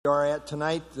We are at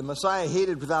tonight, the Messiah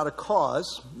hated without a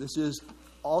cause. This is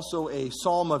also a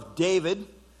psalm of David.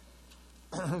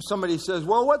 Somebody says,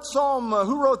 well, what psalm,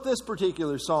 who wrote this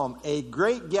particular psalm? A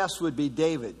great guess would be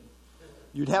David.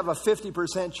 You'd have a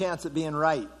 50% chance of being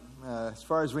right. As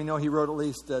far as we know, he wrote at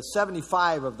least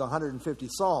 75 of the 150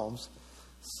 psalms.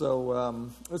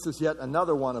 So this is yet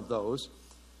another one of those.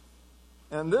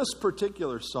 And this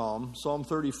particular psalm, Psalm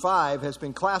 35, has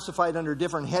been classified under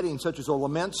different headings, such as a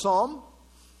lament psalm,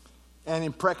 an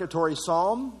imprecatory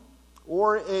psalm,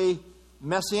 or a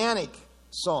messianic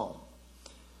psalm.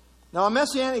 Now, a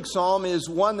messianic psalm is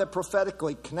one that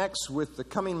prophetically connects with the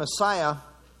coming Messiah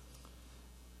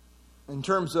in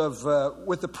terms of,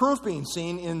 with the proof being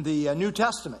seen in the New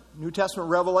Testament. New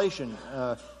Testament revelation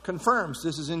confirms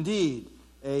this is indeed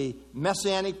a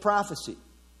messianic prophecy.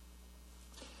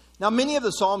 Now, many of the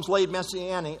psalms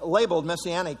labeled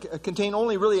messianic contain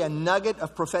only really a nugget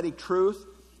of prophetic truth,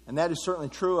 and that is certainly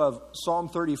true of Psalm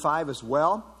 35 as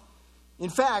well. In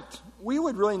fact, we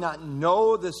would really not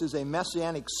know this is a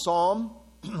messianic psalm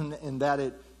in that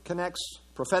it connects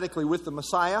prophetically with the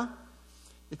Messiah,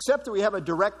 except that we have a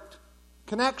direct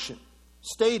connection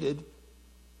stated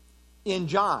in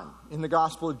John, in the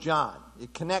Gospel of John.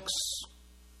 It connects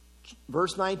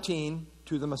verse 19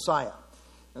 to the Messiah.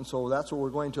 And so that's what we're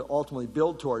going to ultimately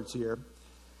build towards here.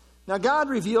 Now, God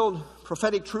revealed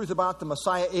prophetic truth about the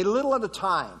Messiah a little at a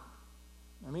time.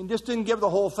 I mean, just didn't give the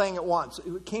whole thing at once.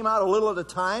 It came out a little at a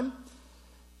time.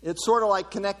 It's sort of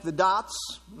like connect the dots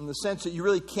in the sense that you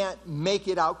really can't make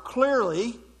it out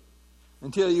clearly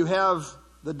until you have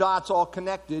the dots all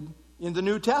connected in the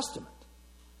New Testament.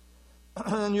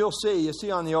 And you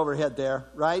see on the overhead there,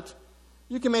 right?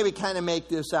 You can maybe kind of make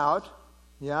this out.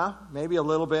 Yeah, maybe a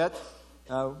little bit.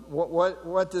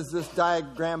 What does this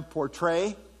diagram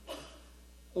portray?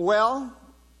 Well,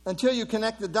 until you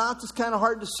connect the dots, it's kind of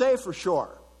hard to say for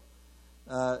sure.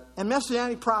 And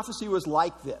Messianic prophecy was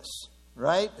like this,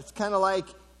 right? It's kind of like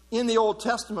in the Old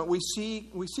Testament, we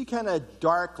see kind of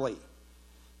darkly.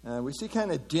 We see kind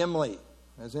of dimly,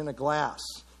 as in a glass.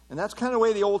 And that's kind of the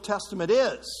way the Old Testament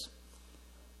is.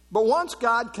 But once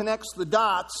God connects the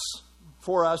dots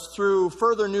for us through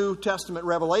further New Testament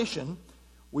revelation,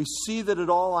 we see that it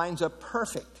all lines up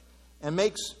perfect and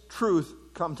makes truth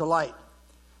come to light.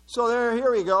 So here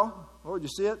we go. Oh, did you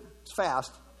see it? It's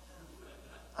fast.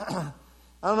 I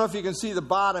don't know if you can see the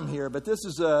bottom here, but this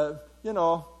is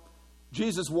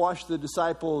Jesus washed the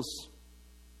disciples'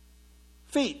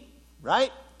 feet,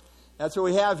 right? That's what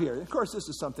we have here. Of course, this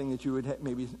is something that you would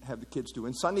maybe have the kids do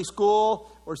in Sunday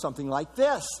school or something like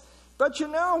this. But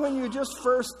when you just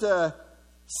first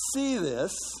see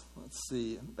this, let's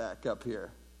see, back up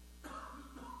here.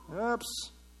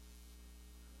 Oops.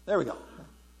 There we go.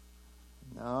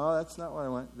 No, that's not what I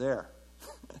want. There.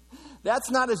 That's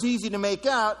not as easy to make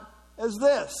out as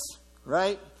this,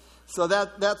 right? So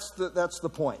that's the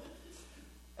point.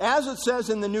 As it says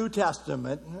in the New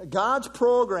Testament, God's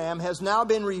program has now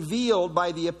been revealed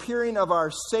by the appearing of our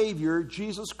Savior,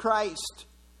 Jesus Christ,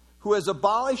 who has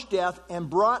abolished death and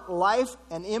brought life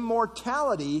and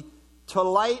immortality to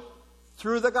light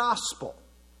through the gospel.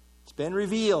 It's been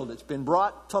revealed. It's been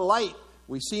brought to light.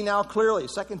 We see now clearly,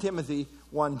 2 Timothy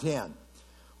 1:10.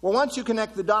 Well, once you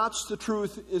connect the dots, the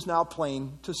truth is now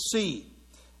plain to see.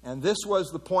 And this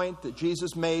was the point that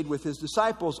Jesus made with his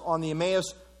disciples on the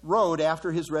Emmaus Road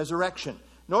after his resurrection.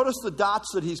 Notice the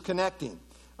dots that he's connecting.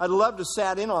 I'd love to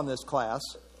sat in on this class.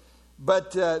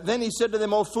 But then he said to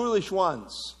them, O foolish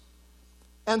ones,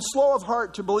 and slow of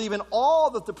heart to believe in all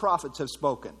that the prophets have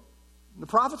spoken. The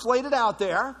prophets laid it out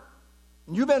there,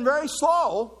 and you've been very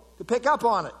slow to pick up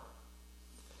on it.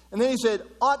 And then he said,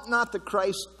 ought not the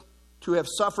Christ to have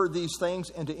suffered these things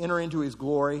and to enter into his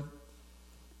glory?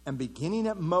 And beginning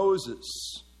at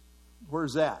Moses,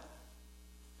 where's that?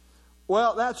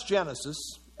 Well, that's Genesis,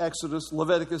 Exodus,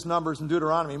 Leviticus, Numbers, and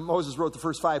Deuteronomy. Moses wrote the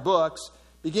first 5 books.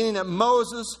 Beginning at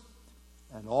Moses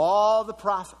and all the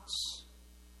prophets.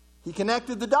 He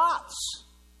connected the dots.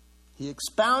 He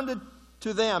expounded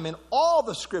to them in all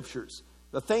the scriptures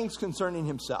the things concerning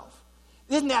himself.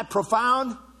 Isn't that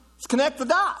profound? Let's connect the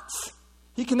dots.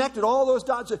 He connected all those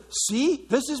dots. See,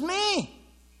 this is me.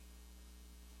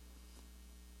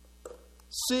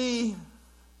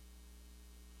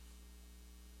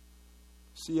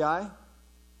 C.I.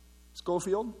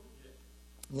 Schofield?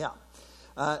 Yeah.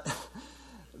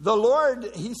 The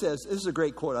Lord, he says, this is a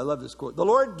great quote. I love this quote. The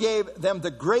Lord gave them the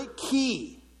great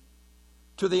key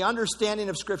to the understanding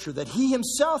of Scripture, that he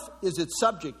himself is its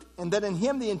subject, and that in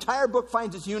him the entire book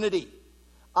finds its unity.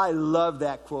 I love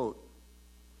that quote.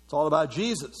 It's all about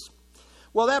Jesus.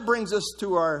 Well, that brings us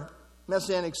to our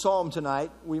Messianic psalm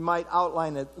tonight, we might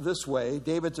outline it this way: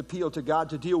 David's appeal to God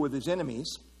to deal with his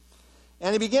enemies.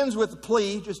 And he begins with the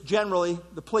plea, just generally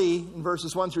the plea in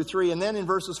verses 1 through 3, and then in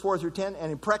verses 4 through 10,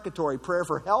 an imprecatory prayer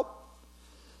for help.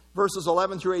 Verses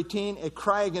 11 through 18, a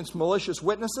cry against malicious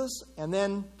witnesses. And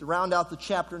then, to round out the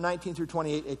chapter 19 through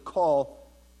 28, a call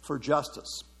for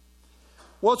justice.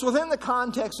 Well, it's within the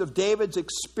context of David's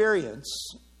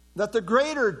experience that the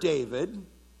greater David,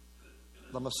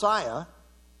 the Messiah,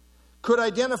 could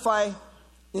identify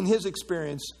in his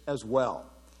experience as well.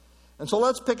 And so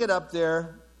let's pick it up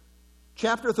there.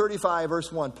 Chapter 35,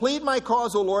 verse 1. Plead my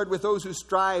cause, O Lord, with those who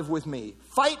strive with me.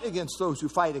 Fight against those who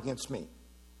fight against me.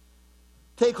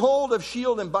 Take hold of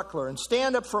shield and buckler, and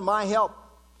stand up for my help.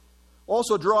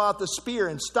 Also draw out the spear,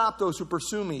 and stop those who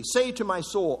pursue me. Say to my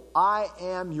soul, I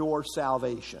am your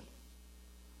salvation.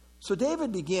 So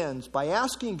David begins by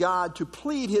asking God to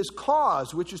plead his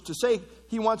cause, which is to say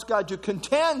he wants God to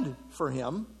contend for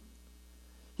him.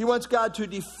 He wants God to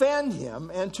defend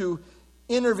him and to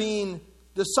intervene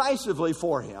decisively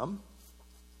for him.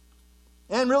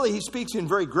 And really, he speaks in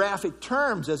very graphic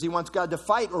terms as he wants God to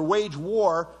fight or wage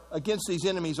war against these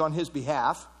enemies on his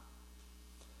behalf.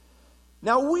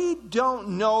 Now, we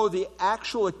don't know the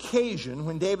actual occasion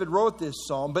when David wrote this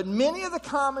psalm, but many of the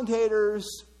commentators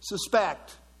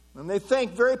suspect, and they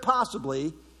think very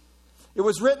possibly, it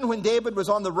was written when David was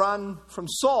on the run from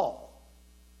Saul.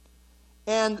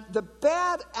 And the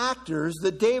bad actors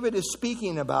that David is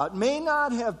speaking about may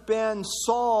not have been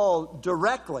Saul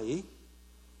directly,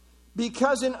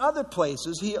 because in other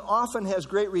places he often has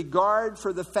great regard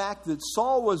for the fact that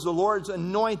Saul was the Lord's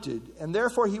anointed, and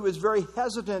therefore he was very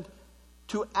hesitant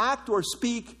to act or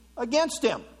speak against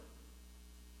him.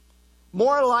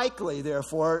 More likely,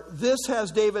 therefore, this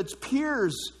has David's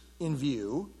peers in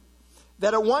view,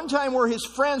 that at one time were his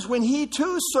friends when he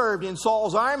too served in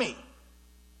Saul's army.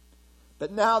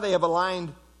 But now they have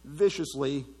aligned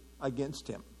viciously against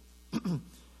him.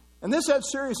 And this had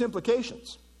serious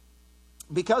implications,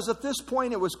 because at this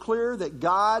point it was clear that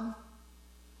God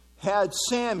had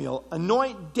Samuel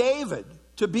anoint David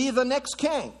to be the next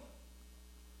king.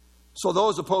 So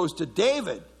those opposed to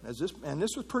David, and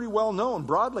this was pretty well known,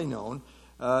 broadly known,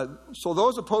 so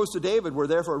those opposed to David were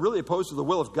therefore really opposed to the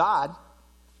will of God.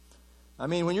 I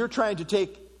mean, when you're trying to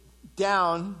take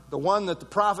down the one that the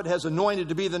prophet has anointed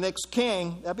to be the next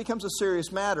king, that becomes a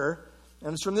serious matter.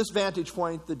 And it's from this vantage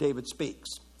point that David speaks.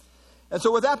 And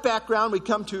so with that background, we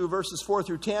come to verses 4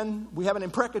 through 10. We have an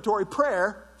imprecatory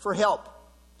prayer for help.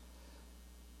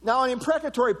 Now, an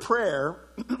imprecatory prayer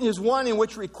is one in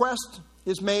which request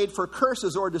is made for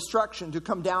curses or destruction to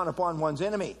come down upon one's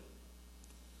enemy.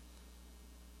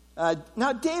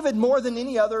 Now, David, more than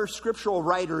any other scriptural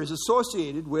writer, is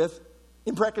associated with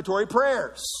imprecatory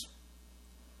prayers.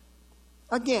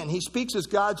 Again, he speaks as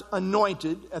God's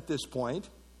anointed at this point,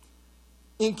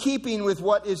 in keeping with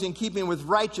what is in keeping with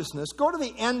righteousness. Go to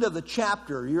the end of the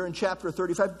chapter. You're in chapter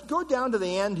 35. Go down to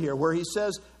the end here where he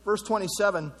says, verse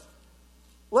 27,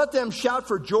 let them shout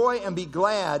for joy and be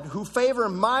glad who favor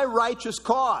my righteous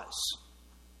cause.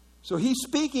 So he's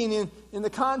speaking in the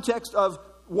context of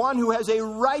one who has a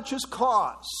righteous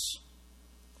cause.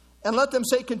 And let them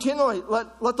say continually,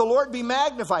 let the Lord be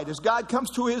magnified as God comes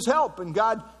to his help and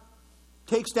God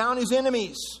takes down his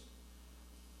enemies.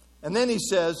 And then he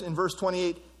says in verse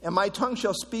 28, and my tongue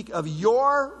shall speak of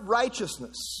your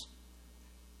righteousness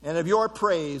and of your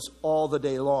praise all the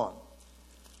day long.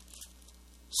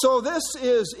 So this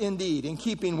is indeed in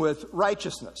keeping with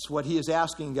righteousness, what he is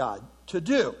asking God to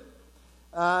do.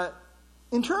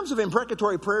 In terms of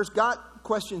imprecatory prayers,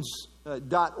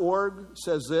 GotQuestions.org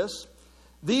says this: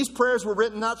 these prayers were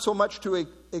written not so much to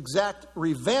exact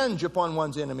revenge upon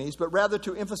one's enemies, but rather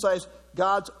to emphasize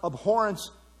God's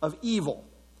abhorrence of evil,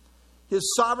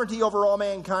 his sovereignty over all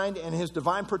mankind, and his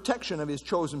divine protection of his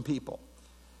chosen people.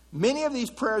 Many of these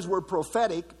prayers were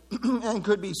prophetic and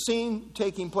could be seen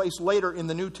taking place later in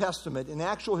the New Testament in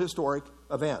actual historic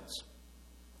events.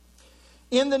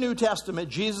 In the New Testament,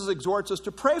 Jesus exhorts us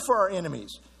to pray for our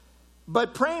enemies,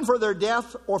 but praying for their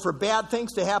death or for bad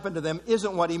things to happen to them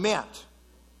isn't what he meant.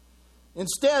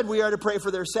 Instead, we are to pray for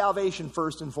their salvation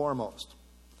first and foremost,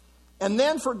 and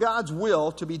then for God's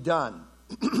will to be done.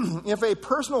 If a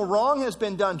personal wrong has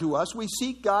been done to us, we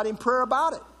seek God in prayer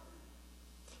about it.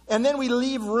 And then we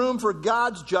leave room for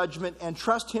God's judgment and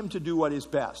trust him to do what is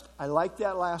best. I like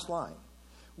that last line.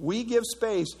 We give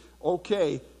space.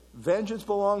 Okay, vengeance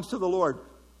belongs to the Lord.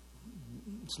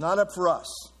 It's not up for us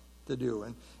to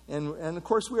do. And of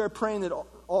course, we are praying that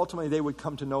ultimately they would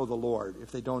come to know the Lord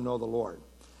if they don't know the Lord.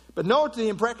 But note the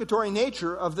imprecatory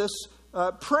nature of this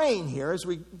praying here as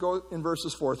we go in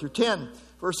verses 4 through 10.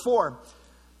 Verse 4,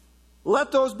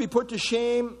 Let those be put to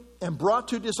shame and brought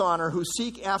to dishonor who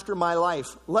seek after my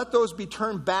life. Let those be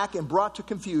turned back and brought to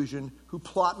confusion who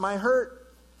plot my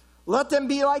hurt. Let them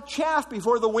be like chaff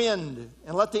before the wind,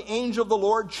 and let the angel of the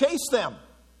Lord chase them.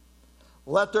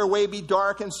 Let their way be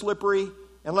dark and slippery,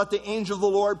 and let the angel of the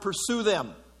Lord pursue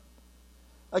them.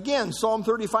 Again, Psalm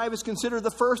 35 is considered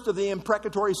the first of the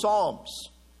imprecatory psalms.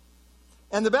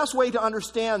 And the best way to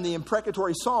understand the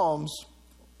imprecatory psalms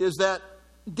is that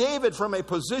David, from a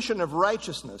position of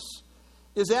righteousness,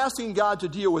 is asking God to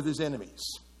deal with his enemies.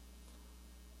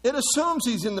 It assumes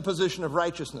he's in the position of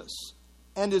righteousness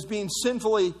and is being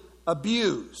sinfully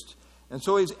abused. And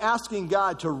so he's asking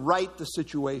God to right the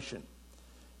situation.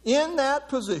 In that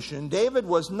position, David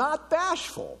was not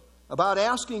bashful about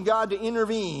asking God to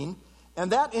intervene,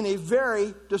 and that in a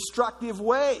very destructive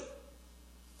way.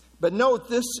 But note,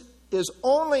 this is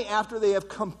only after they have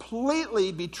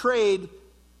completely betrayed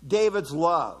David's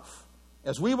love,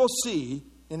 as we will see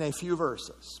in a few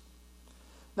verses.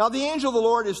 Now, the angel of the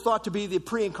Lord is thought to be the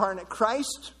pre-incarnate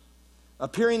Christ,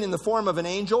 appearing in the form of an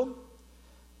angel.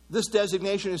 This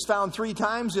designation is found 3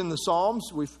 times in the Psalms.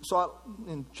 We saw it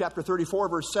in chapter 34,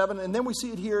 verse 7, and then we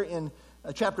see it here in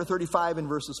chapter 35 in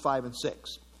verses 5 and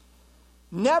 6.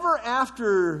 Never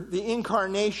after the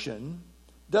incarnation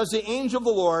does the angel of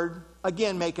the Lord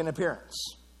again make an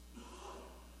appearance.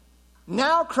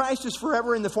 Now Christ is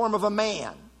forever in the form of a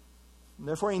man.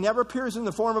 Therefore, he never appears in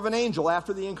the form of an angel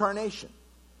after the incarnation.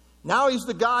 Now he's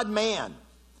the God-man.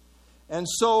 And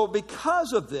so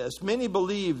because of this, many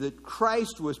believe that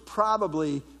Christ was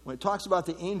probably, when it talks about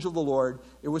the angel of the Lord,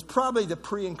 it was probably the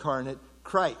pre-incarnate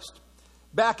Christ.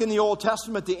 Back in the Old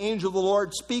Testament, the angel of the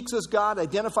Lord speaks as God,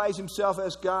 identifies himself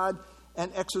as God,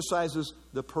 and exercises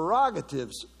the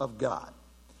prerogatives of God.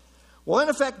 Well, in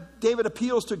effect, David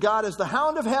appeals to God as the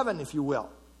hound of heaven, if you will,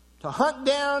 to hunt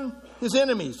down his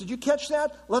enemies. Did you catch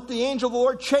that? Let the angel of the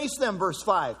Lord chase them, verse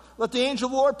 5. Let the angel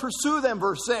of the Lord pursue them,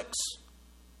 verse 6.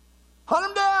 Hunt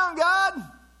them down,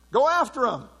 God. Go after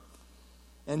them.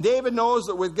 And David knows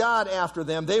that with God after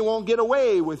them, they won't get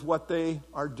away with what they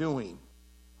are doing.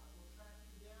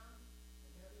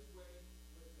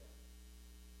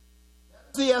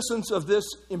 That's the essence of this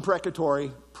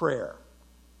imprecatory prayer.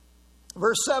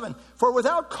 Verse 7, for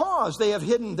without cause they have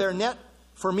hidden their net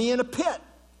for me in a pit,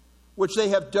 which they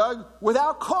have dug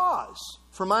without cause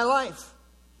for my life.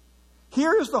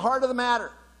 Here is the heart of the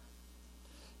matter.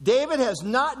 David has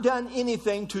not done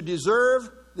anything to deserve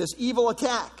this evil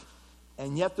attack,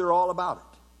 and yet they're all about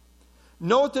it.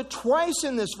 Note that twice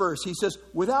in this verse he says,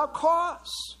 without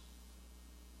cause.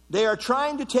 They are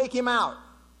trying to take him out.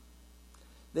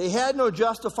 They had no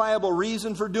justifiable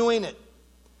reason for doing it.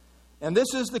 And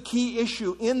this is the key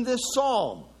issue in this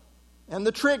psalm and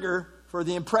the trigger for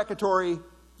the imprecatory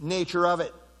nature of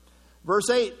it. Verse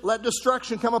 8, let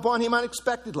destruction come upon him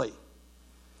unexpectedly,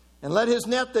 and let his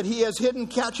net that he has hidden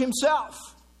catch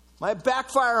himself. Might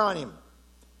backfire on him.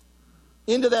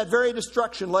 Into that very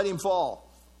destruction let him fall.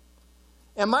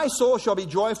 And my soul shall be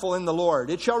joyful in the Lord.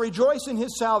 It shall rejoice in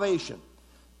his salvation.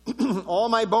 All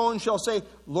my bones shall say,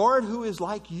 Lord, who is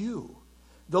like you,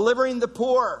 delivering the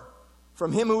poor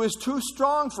from him who is too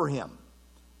strong for him.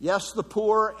 Yes, the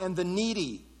poor and the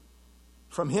needy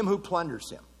from him who plunders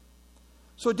him.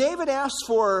 So David asks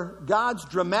for God's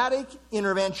dramatic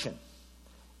intervention.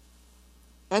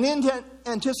 And in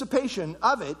anticipation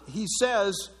of it, he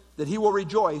says that he will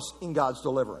rejoice in God's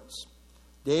deliverance.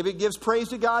 David gives praise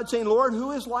to God, saying, Lord,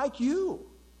 who is like you?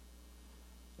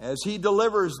 As he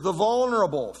delivers the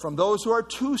vulnerable from those who are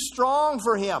too strong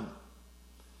for him.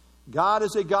 God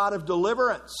is a God of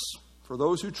deliverance for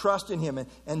those who trust in him.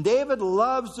 And David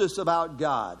loves this about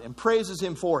God and praises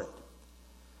him for it.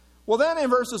 Well, then in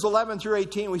verses 11 through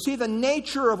 18, we see the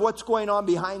nature of what's going on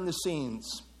behind the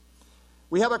scenes.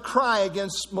 We have a cry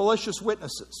against malicious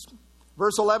witnesses.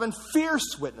 Verse 11,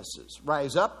 fierce witnesses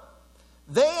rise up.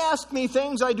 They ask me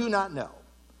things I do not know.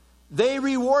 They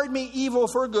reward me evil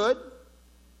for good,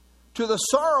 to the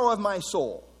sorrow of my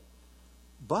soul.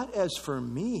 But as for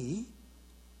me,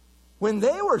 when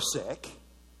they were sick,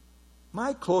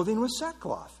 my clothing was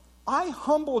sackcloth. I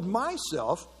humbled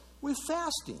myself with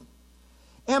fasting,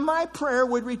 and my prayer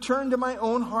would return to my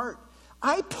own heart.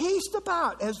 I paced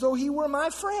about as though he were my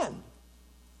friend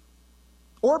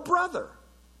or brother.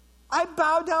 I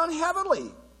bowed down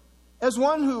heavily as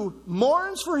one who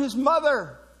mourns for his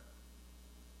mother.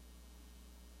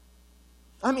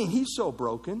 I mean, he's so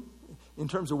broken in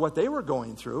terms of what they were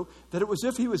going through that it was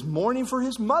as if he was mourning for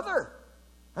his mother.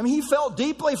 I mean, he felt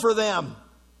deeply for them.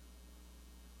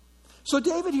 So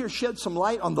David here sheds some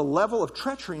light on the level of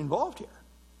treachery involved here.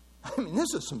 I mean,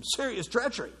 this is some serious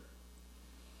treachery.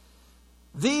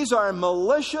 These are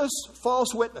malicious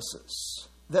false witnesses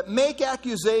that make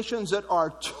accusations that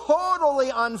are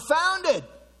totally unfounded,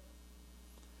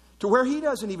 to where he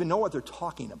doesn't even know what they're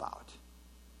talking about.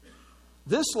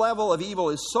 This level of evil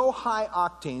is so high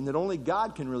octane that only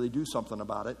God can really do something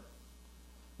about it.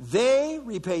 They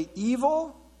repay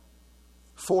evil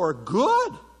for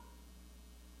good.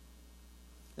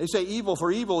 They say evil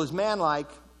for evil is manlike,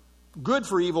 good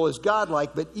for evil is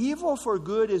godlike, but evil for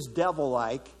good is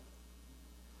devil-like.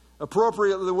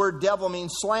 Appropriately, the word devil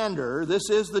means slander. This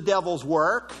is the devil's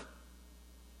work.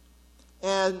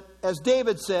 And as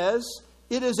David says,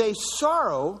 it is a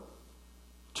sorrow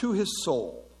to his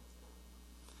soul.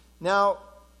 Now,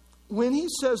 when he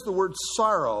says the word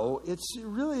sorrow, it's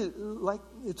really like,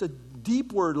 it's a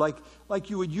deep word, like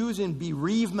you would use in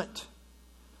bereavement.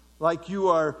 Like you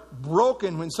are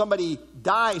broken when somebody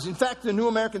dies. In fact, the New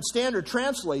American Standard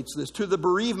translates this to the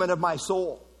bereavement of my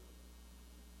soul.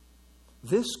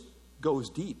 This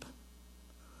goes deep.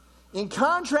 In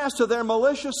contrast to their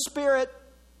malicious spirit,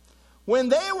 when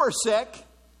they were sick,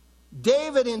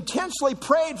 David intensely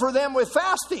prayed for them with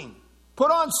fasting,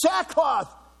 put on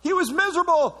sackcloth. He was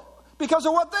miserable because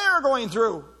of what they are going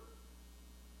through.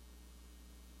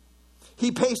 He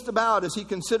paced about as he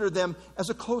considered them as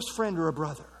a close friend or a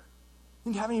brother. He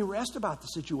didn't have any rest about the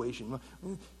situation.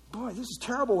 Boy, this is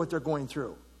terrible what they're going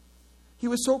through. He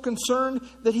was so concerned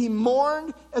that he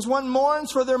mourned as one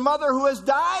mourns for their mother who has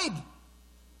died.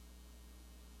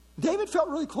 David felt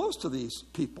really close to these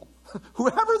people.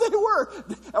 Whoever they were.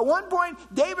 At one point,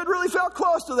 David really felt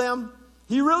close to them.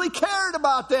 He really cared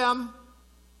about them.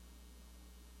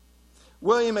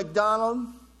 William MacDonald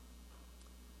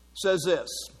says this: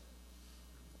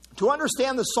 to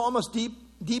understand the psalmist's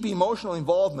deep emotional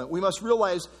involvement, we must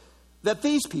realize that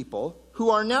these people, who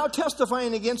are now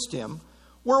testifying against him,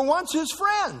 were once his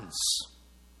friends.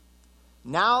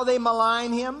 Now they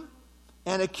malign him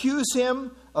and accuse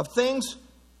him of things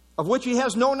of which he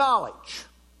has no knowledge.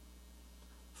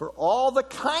 For all the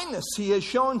kindness he has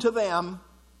shown to them,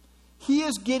 he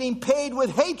is getting paid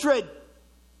with hatred.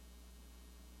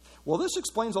 Well, this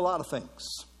explains a lot of things.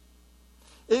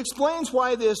 It explains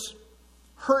why this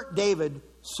hurt David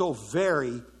so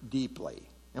very deeply,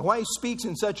 and why he speaks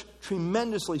in such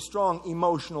tremendously strong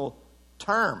emotional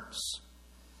terms.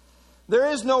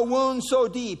 There is no wound so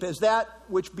deep as that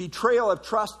which betrayal of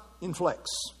trust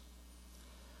inflicts.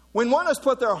 When one has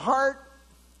put their heart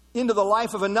into the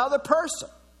life of another person,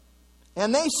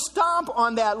 and they stomp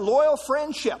on that loyal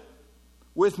friendship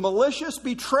with malicious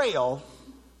betrayal,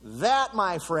 that,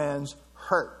 my friends,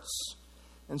 hurts.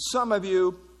 And some of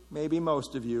you, maybe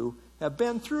most of you, have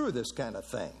been through this kind of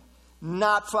thing.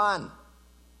 Not fun.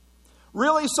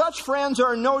 Really, such friends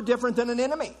are no different than an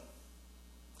enemy.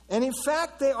 And in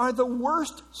fact, they are the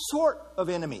worst sort of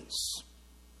enemies.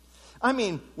 I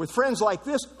mean, with friends like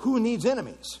this, who needs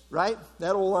enemies, right?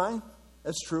 That old line?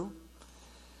 That's true.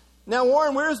 Now,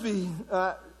 Warren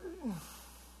Wiersbe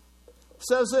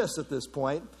says this at this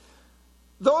point: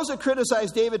 those that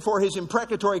criticize David for his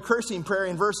imprecatory cursing prayer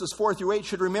in verses 4 through 8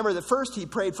 should remember that first he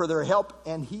prayed for their help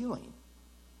and healing.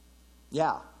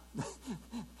 Yeah.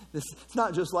 It's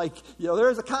not just like,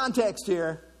 there's a context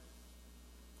here.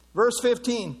 Verse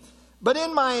 15, but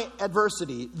in my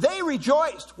adversity, they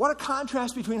rejoiced. What a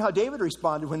contrast between how David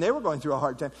responded when they were going through a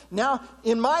hard time. Now,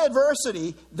 in my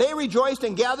adversity, they rejoiced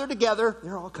and gathered together.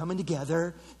 They're all coming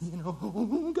together.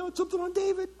 Got something on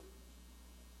David.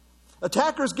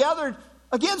 Attackers gathered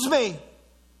against me,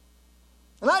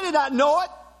 and I did not know it.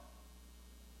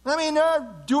 I mean,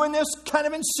 they're doing this kind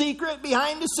of in secret,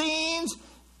 behind the scenes,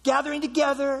 gathering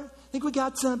together. Think we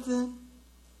got something.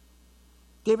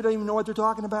 David don't even know what they're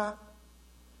talking about.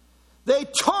 They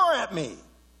tore at me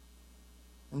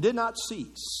and did not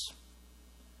cease.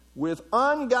 With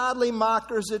ungodly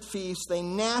mockers at feasts, they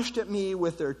gnashed at me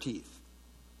with their teeth.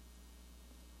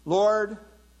 Lord,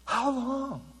 how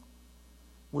long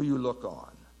will you look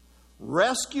on?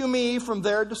 Rescue me from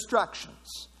their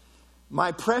destructions,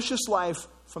 my precious life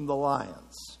from the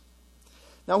lions.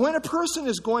 Now, when a person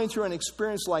is going through an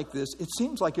experience like this, it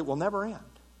seems like it will never end.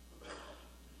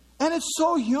 And it's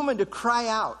so human to cry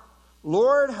out,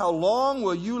 Lord, how long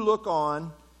will you look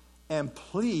on, and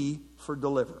plea for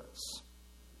deliverance.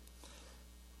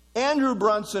 Andrew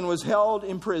Brunson was held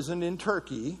imprisoned in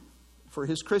Turkey for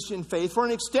his Christian faith for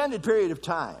an extended period of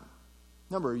time,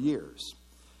 number of years.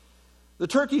 The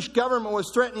Turkish government was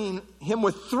threatening him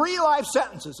with 3 life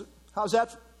sentences. How's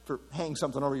that for hang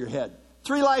something over your head?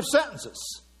 3 life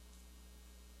sentences.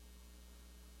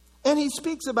 And he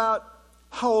speaks about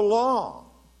how long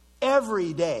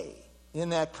every day in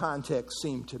that context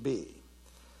seemed to be.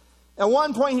 At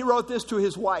one point he wrote this to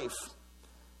his wife: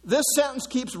 This sentence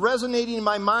keeps resonating in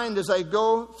my mind as I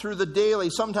go through the daily,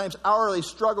 sometimes hourly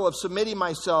struggle of submitting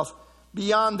myself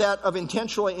beyond that of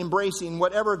intentionally embracing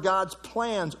whatever God's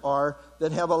plans are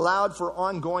that have allowed for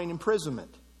ongoing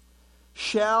imprisonment.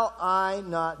 Shall I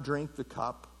not drink the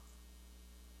cup?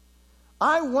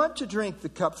 I want to drink the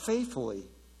cup faithfully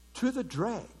to the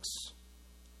dregs.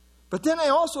 But then I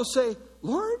also say,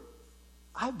 Lord,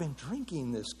 I've been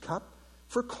drinking this cup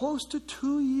for close to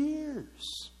 2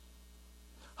 years.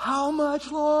 How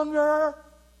much longer?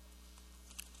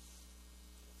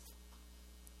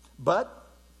 But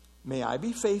may I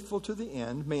be faithful to the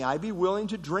end. May I be willing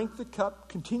to drink the cup,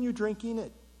 continue drinking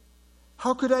it.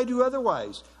 How could I do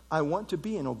otherwise? I want to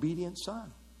be an obedient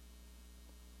son.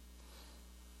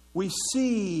 We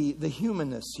see the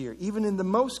humanness here, even in the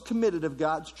most committed of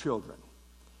God's children.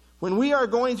 When we are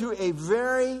going through a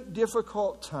very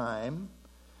difficult time,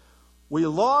 we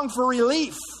long for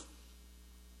relief.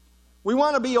 We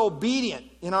want to be obedient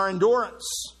in our endurance.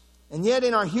 And yet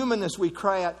in our humanness we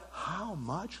cry out, how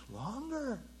much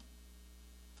longer?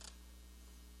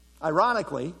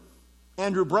 Ironically,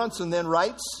 Andrew Brunson then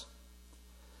writes,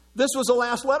 this was the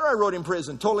last letter I wrote in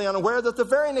prison, totally unaware that the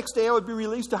very next day I would be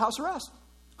released to house arrest.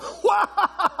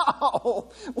 Wow!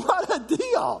 What a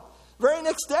deal! Very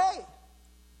next day.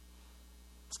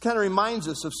 This kind of reminds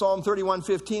us of Psalm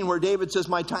 31:15, where David says,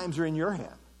 my times are in your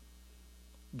hand.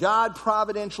 God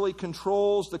providentially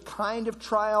controls the kind of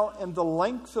trial and the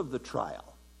length of the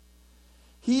trial.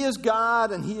 He is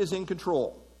God and He is in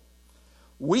control.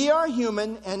 We are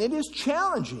human, and it is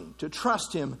challenging to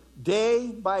trust Him day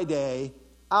by day,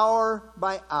 hour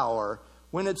by hour,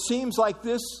 when it seems like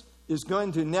this is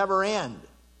going to never end.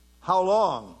 How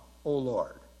long, O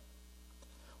Lord?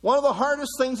 One of the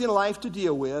hardest things in life to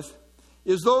deal with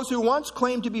is those who once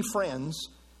claimed to be friends,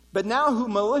 but now who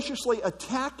maliciously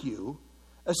attack you,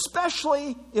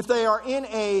 especially if they are in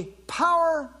a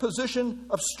power position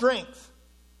of strength,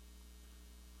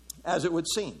 as it would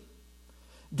seem.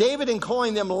 David, in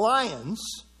calling them lions,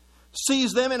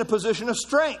 sees them in a position of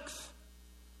strength.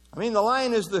 I mean, the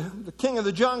lion is the king of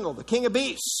the jungle, the king of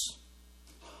beasts.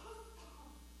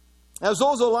 As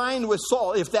those aligned with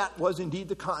Saul, if that was indeed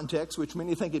the context, which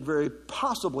many think it very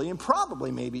possibly and probably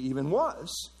maybe even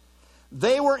was,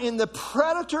 they were in the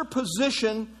predator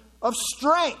position of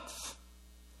strength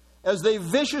as they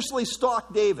viciously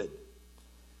stalked David.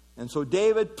 And so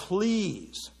David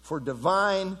pleads for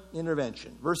divine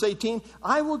intervention. Verse 18,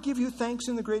 I will give you thanks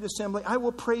in the great assembly. I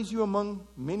will praise you among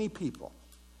many people.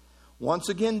 Once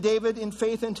again, David in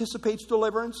faith anticipates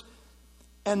deliverance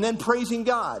and then praising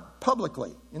God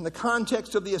publicly in the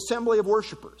context of the assembly of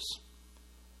worshipers.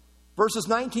 Verses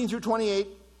 19 through 28,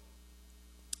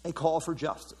 a call for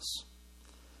justice.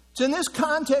 It's in this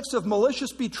context of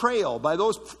malicious betrayal by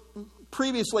those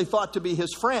previously thought to be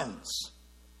his friends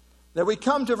that we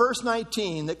come to verse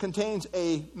 19 that contains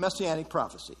a messianic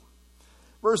prophecy.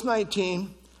 Verse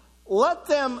 19, let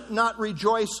them not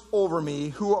rejoice over me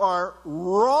who are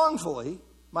wrongfully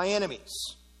my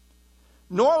enemies,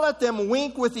 nor let them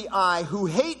wink with the eye who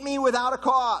hate me without a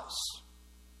cause.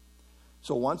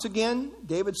 So once again,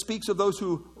 David speaks of those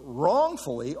who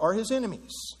wrongfully are his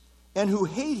enemies and who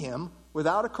hate him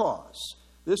without a cause.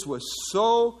 This was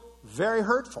so very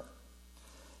hurtful.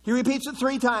 He repeats it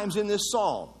 3 times in this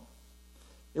psalm.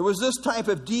 It was this type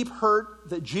of deep hurt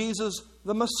that Jesus,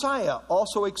 the Messiah,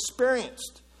 also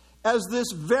experienced, as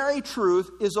this very truth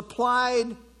is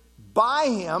applied by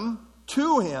him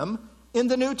to him in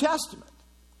the New Testament.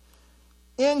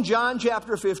 In John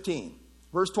chapter 15,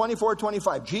 verse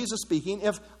 24-25, Jesus speaking,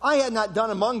 if I had not done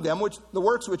among them the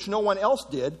works which no one else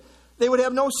did, they would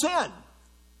have no sin.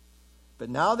 But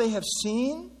now they have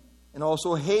seen and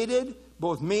also hated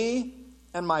both me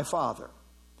and my Father.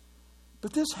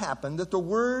 But this happened that the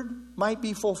word might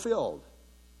be fulfilled,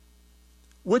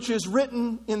 which is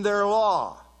written in their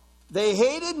law. They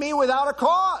hated me without a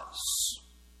cause.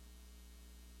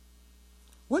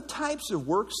 What types of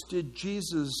works did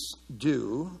Jesus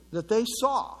do that they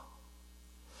saw?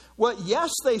 Well,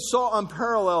 yes, they saw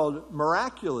unparalleled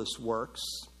miraculous works.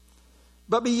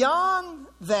 But beyond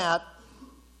that,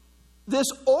 this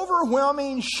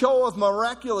overwhelming show of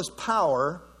miraculous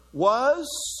power was,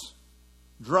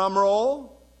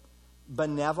 drumroll,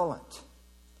 benevolent.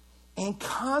 And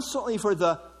constantly for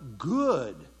the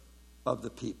good of the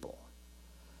people.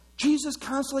 Jesus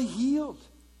constantly healed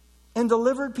and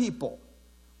delivered people.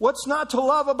 What's not to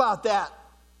love about that?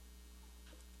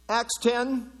 Acts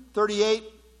 10:38.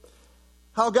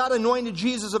 How God anointed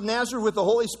Jesus of Nazareth with the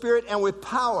Holy Spirit and with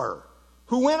power,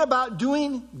 who went about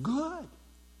doing good.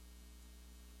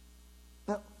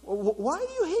 Now, why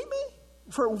do you hate me?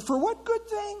 For what good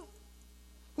thing?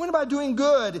 Went about doing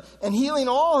good and healing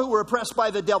all who were oppressed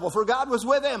by the devil, for God was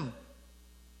with him.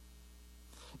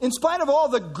 In spite of all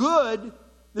the good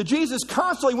that Jesus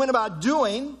constantly went about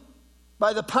doing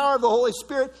by the power of the Holy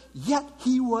Spirit, yet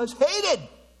he was hated.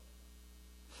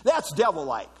 That's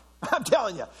devil-like. I'm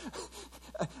telling you.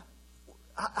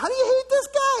 How do you hate this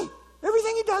guy?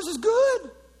 Everything he does is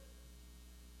good.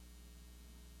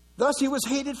 Thus, he was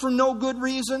hated for no good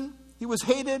reason. He was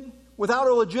hated without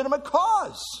a legitimate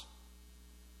cause.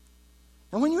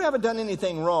 And when you haven't done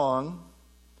anything wrong,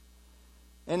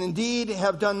 and indeed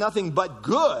have done nothing but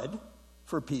good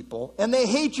for people, and they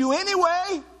hate you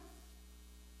anyway,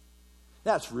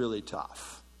 that's really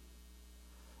tough.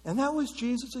 And that was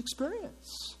Jesus'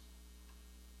 experience.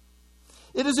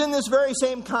 It is in this very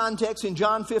same context in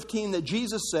John 15 that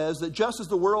Jesus says that just as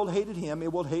the world hated him,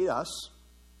 it will hate us.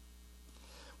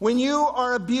 When you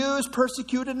are abused,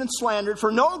 persecuted, and slandered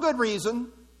for no good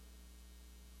reason,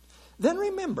 then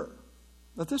remember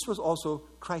that this was also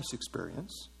Christ's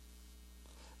experience.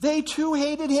 They too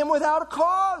hated him without a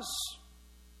cause.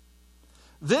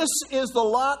 This is the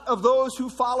lot of those who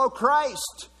follow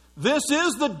Christ. This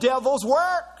is the devil's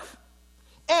work.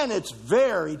 And it's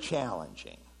very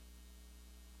challenging.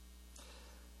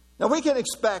 Now we can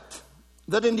expect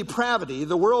that in depravity,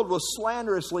 the world will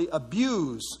slanderously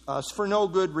abuse us for no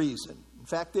good reason. In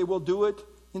fact, they will do it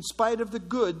in spite of the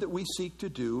good that we seek to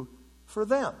do for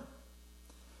them.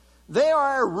 They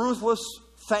are a ruthless,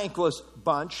 thankless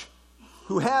bunch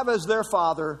who have as their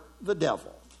father the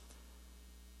devil.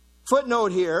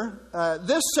 Footnote here,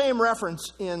 this same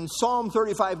reference in Psalm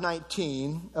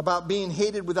 35:19 about being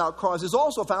hated without cause is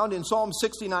also found in Psalm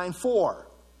 69:4,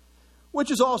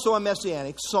 which is also a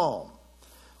messianic psalm.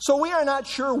 So we are not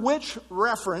sure which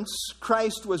reference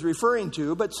Christ was referring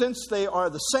to, but since they are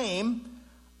the same,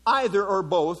 either or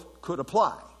both could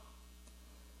apply.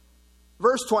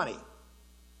 Verse 20,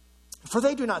 for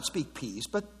they do not speak peace,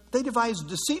 but they devise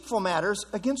deceitful matters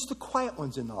against the quiet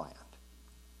ones in the land.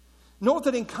 Note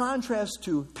that in contrast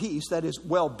to peace, that is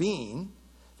well-being,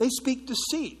 they speak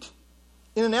deceit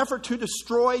in an effort to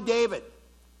destroy David.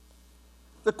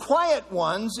 The quiet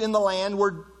ones in the land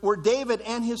were David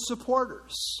and his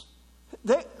supporters,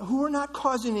 who were not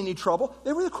causing any trouble.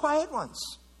 They were the quiet ones.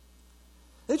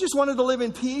 They just wanted to live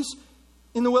in peace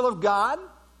in the will of God.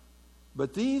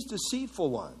 But these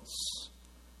deceitful ones,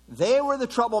 they were the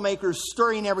troublemakers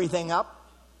stirring everything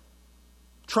up,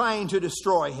 trying to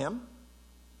destroy him,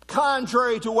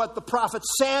 contrary to what the prophet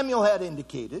Samuel had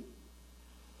indicated.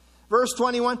 Verse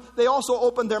 21, they also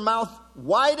opened their mouth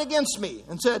wide against me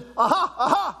and said, aha,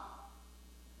 aha,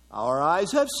 our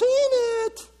eyes have seen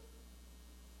it.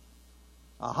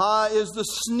 Aha is the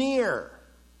sneer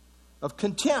of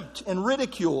contempt and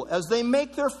ridicule as they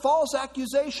make their false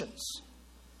accusations.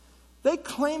 They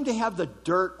claim to have the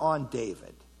dirt on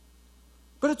David,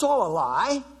 but it's all a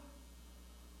lie.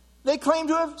 They claim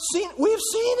to have seen, we've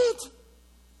seen it.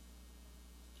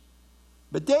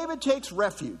 But David takes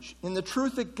refuge in the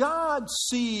truth that God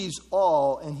sees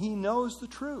all and he knows the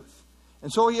truth.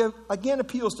 And so he again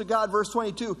appeals to God, verse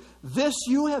 22. This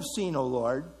you have seen, O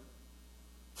Lord.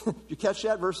 Did you catch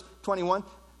that? Verse 21.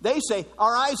 They say,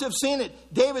 our eyes have seen it.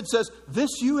 David says, this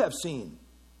you have seen,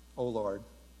 O Lord.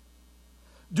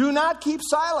 Do not keep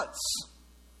silence.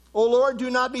 O Lord, do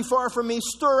not be far from me.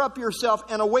 Stir up yourself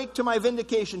and awake to my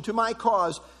vindication, to my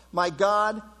cause, my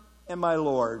God and my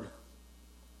Lord.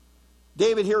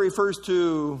 David here refers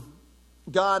to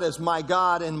God as my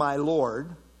God and my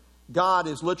Lord. God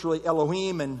is literally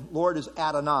Elohim and Lord is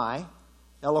Adonai.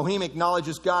 Elohim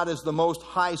acknowledges God as the most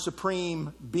high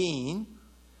supreme being.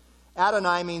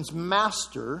 Adonai means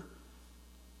master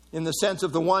in the sense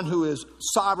of the one who is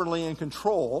sovereignly in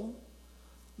control.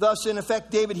 Thus, in effect,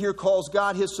 David here calls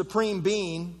God his supreme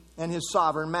being and his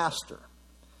sovereign master.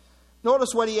 Notice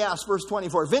what he asks, verse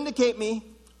 24. Vindicate me,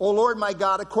 O Lord my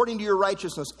God, according to your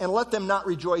righteousness, and let them not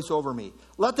rejoice over me.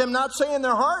 Let them not say in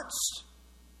their hearts,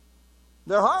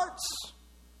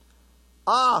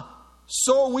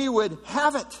 so we would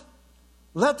have it.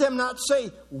 Let them not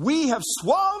say, we have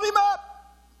swallowed him up.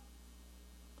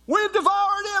 We've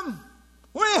devoured him.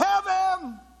 We have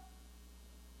him.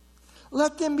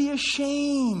 Let them be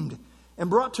ashamed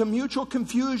and brought to mutual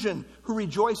confusion who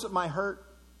rejoice at my hurt.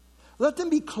 Let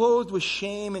them be clothed with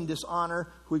shame and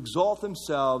dishonor who exalt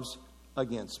themselves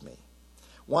against me.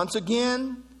 Once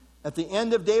again, at the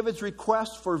end of David's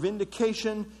request for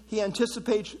vindication, he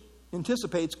anticipates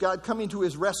God coming to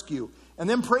his rescue and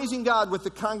then praising God with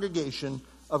the congregation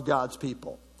of God's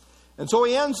people. And so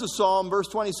he ends the psalm, verse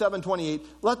 27, 28.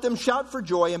 Let them shout for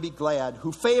joy and be glad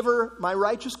who favor my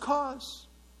righteous cause.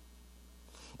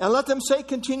 And let them say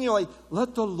continually,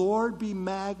 let the Lord be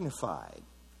magnified.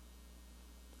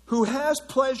 who has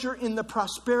pleasure in the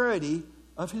prosperity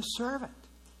of his servant.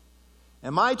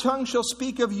 And my tongue shall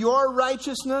speak of your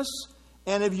righteousness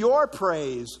and of your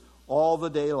praise all the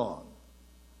day long.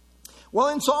 Well,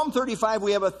 in Psalm 35,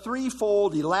 we have a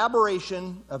threefold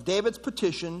elaboration of David's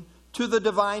petition to the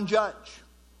divine judge,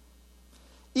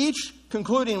 each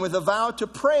concluding with a vow to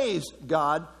praise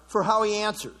God for how he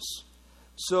answers.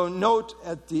 So note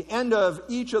at the end of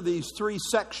each of these three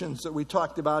sections that we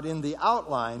talked about in the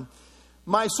outline,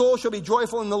 my soul shall be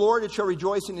joyful in the Lord, it shall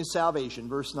rejoice in his salvation.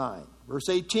 Verse 9. Verse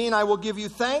 18, I will give you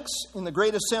thanks in the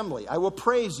great assembly. I will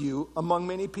praise you among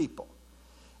many people.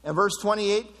 And verse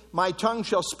 28, my tongue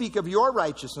shall speak of your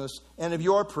righteousness and of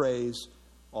your praise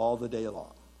all the day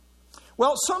long.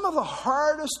 Well, some of the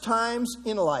hardest times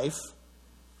in life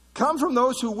come from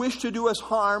those who wish to do us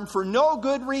harm for no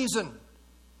good reason.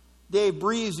 Dave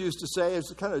Breeze used to say,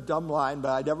 it's a kind of a dumb line, but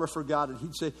I never forgot it.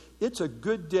 He'd say, it's a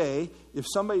good day if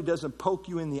somebody doesn't poke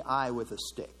you in the eye with a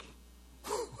stick.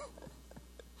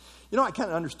 You know, I kind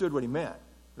of understood what he meant,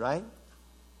 right?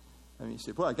 I mean, he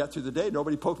said, well, I got through the day,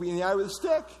 nobody poked me in the eye with a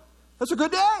stick. That's a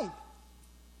good day.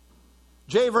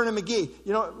 J. Vernon McGee,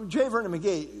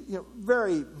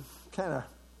 very kind of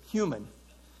human.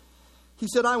 He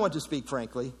said, I want to speak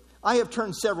frankly. I have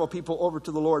turned several people over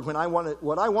to the Lord when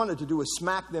what I wanted to do was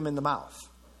smack them in the mouth.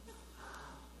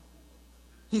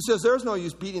 He says, there's no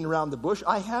use beating around the bush.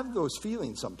 I have those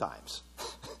feelings sometimes.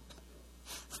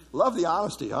 Love the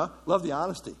honesty, huh? Love the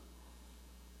honesty.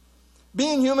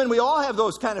 Being human, we all have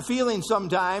those kind of feelings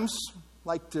sometimes,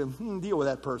 like to deal with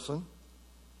that person.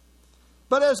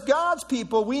 But as God's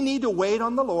people, we need to wait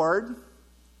on the Lord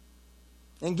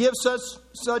and give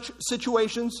such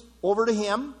situations over to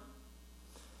him.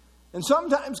 And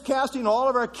sometimes casting all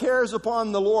of our cares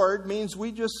upon the Lord means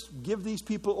we just give these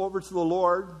people over to the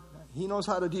Lord. He knows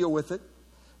how to deal with it.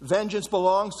 Vengeance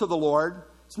belongs to the Lord.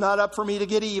 It's not up for me to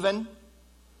get even.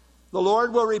 The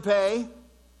Lord will repay.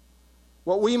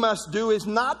 What we must do is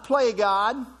not play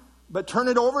God, but turn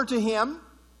it over to him.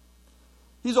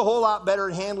 He's a whole lot better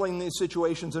at handling these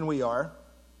situations than we are.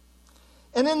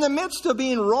 And in the midst of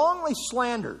being wrongly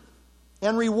slandered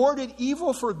and rewarded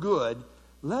evil for good,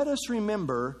 let us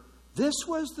remember this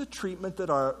was the treatment that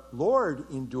our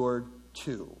Lord endured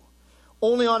too,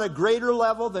 only on a greater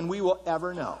level than we will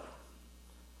ever know.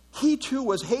 He too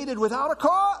was hated without a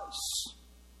cause.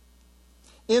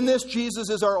 In this, Jesus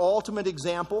is our ultimate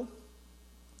example.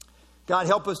 God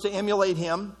help us to emulate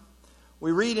him.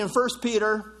 We read in 1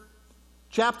 Peter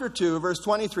chapter 2, verse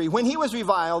 23, when he was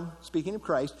reviled, speaking of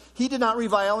Christ, he did not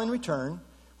revile in return.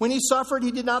 When he suffered,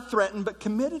 he did not threaten, but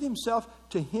committed himself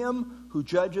to him who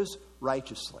judges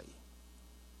righteously.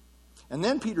 And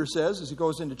then Peter says, as he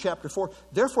goes into chapter 4,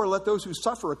 therefore let those who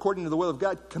suffer according to the will of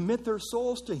God commit their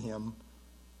souls to him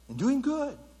in doing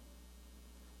good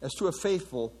as to a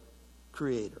faithful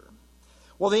Creator.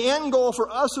 Well, the end goal for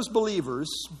us as believers,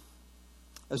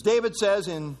 as David says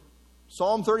in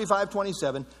Psalm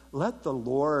 35:27, let the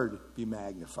Lord be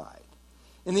magnified.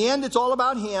 In the end, it's all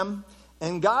about him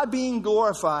and God being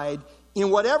glorified in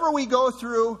whatever we go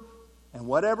through and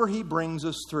whatever he brings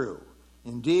us through.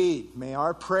 Indeed, may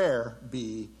our prayer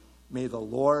be, may the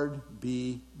Lord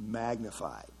be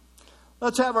magnified.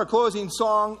 Let's have our closing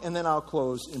song, and then I'll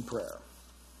close in prayer.